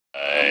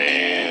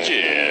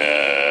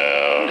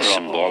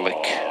symbolic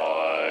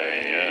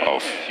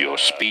of your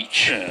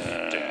speech.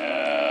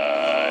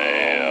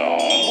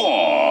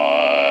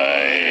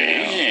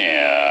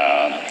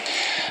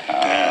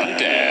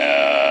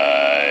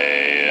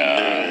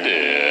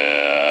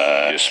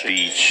 Your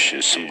speech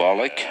is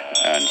symbolic,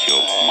 and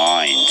your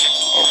mind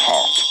or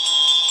heart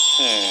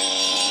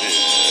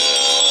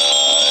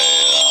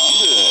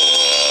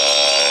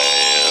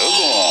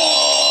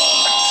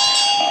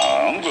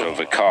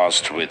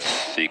overcast with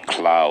the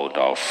cloud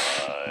of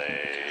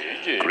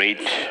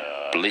great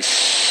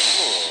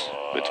bliss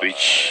with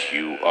which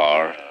you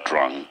are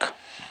drunk.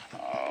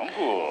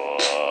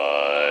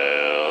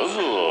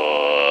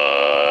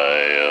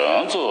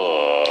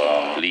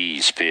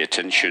 Please pay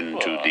attention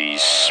to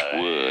these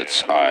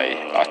words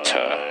I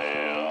utter.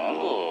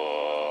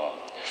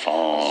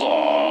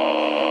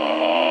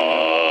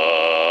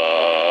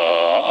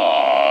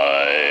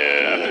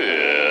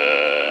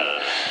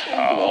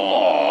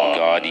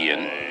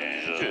 Guardian,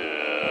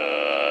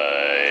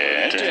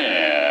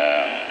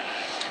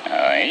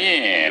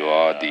 you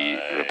are the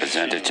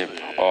representative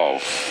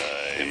of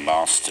the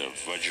Master,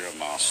 Vajra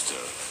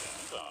Master,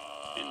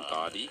 in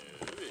body,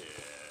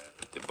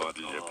 the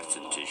bodily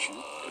representation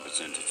or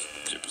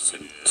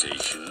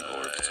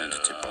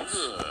representative of,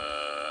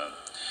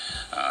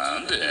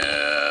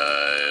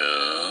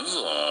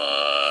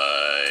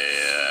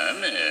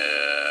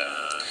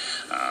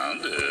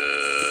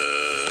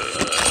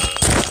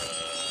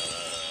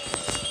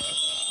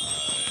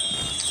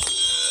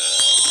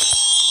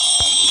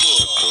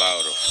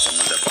 cloud of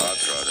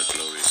Samandabhadra, the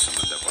glorious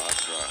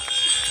Samandabhadra,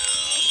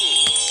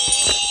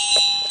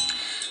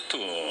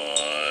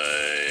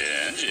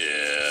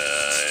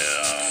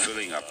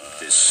 filling up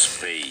this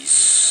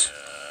space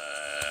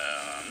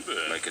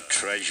like a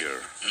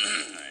treasure,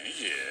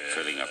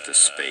 filling up the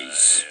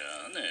space.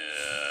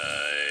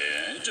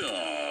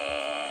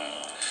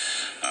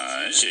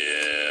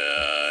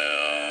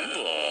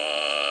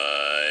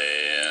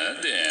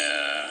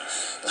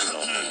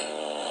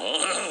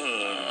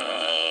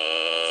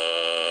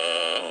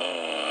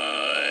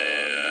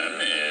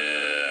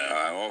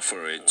 I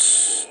offer it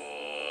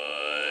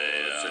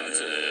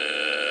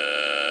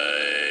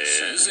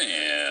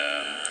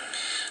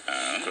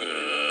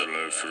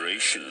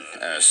proliferation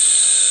as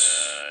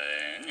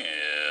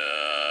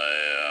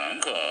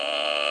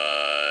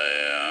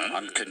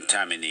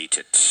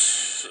uncontaminated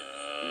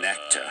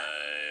nectar.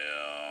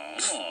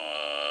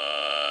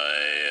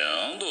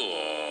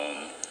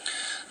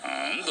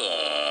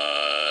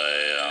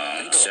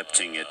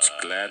 Accepting it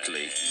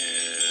gladly,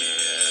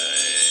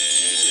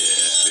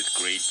 with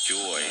great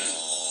joy.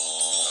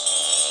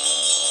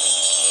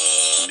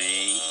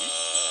 May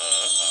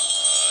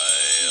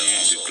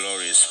the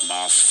glorious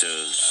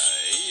Master's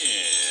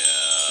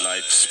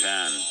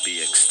lifespan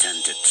be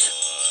extended.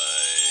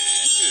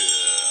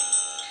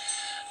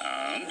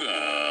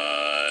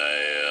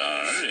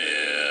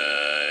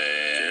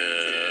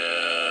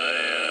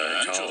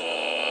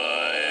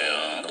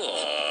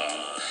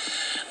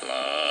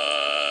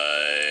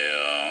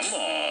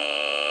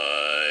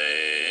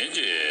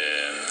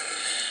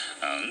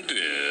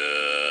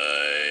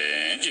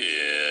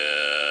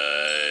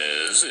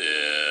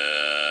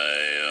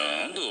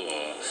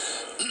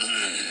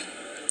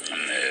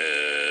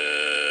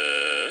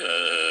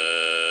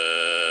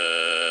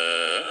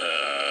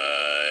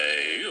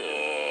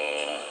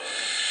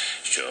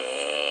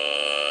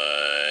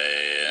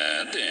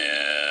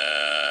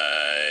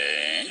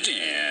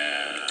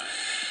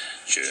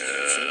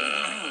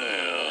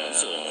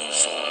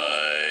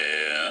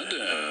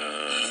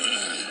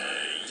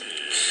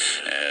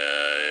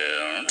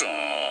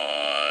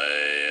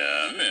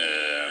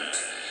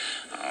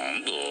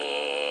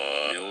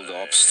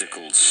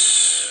 Obstacles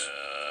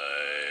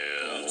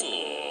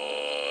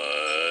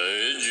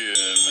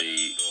be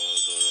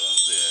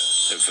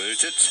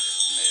averted.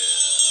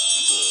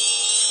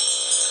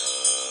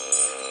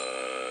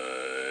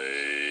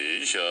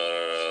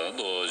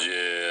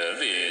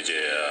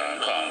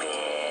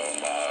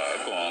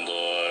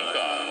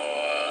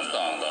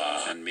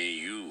 And may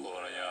you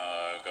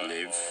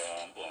live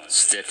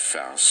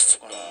steadfast.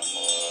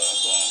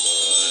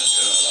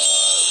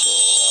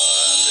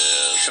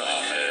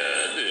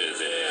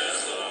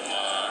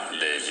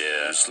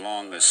 As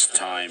long as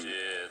time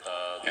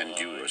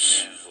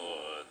endures.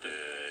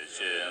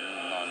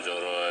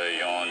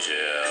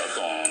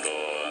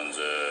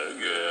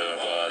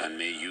 And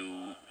may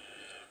you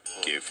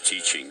give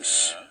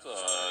teachings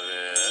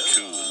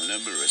to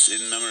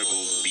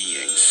innumerable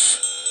beings,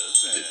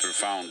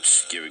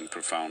 giving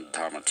profound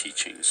Dharma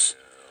teachings,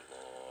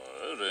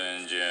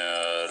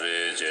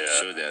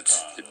 so that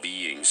the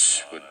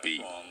beings would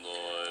be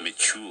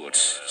matured,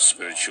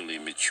 spiritually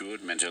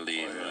matured,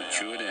 mentally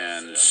matured,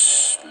 and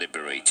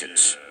liberated.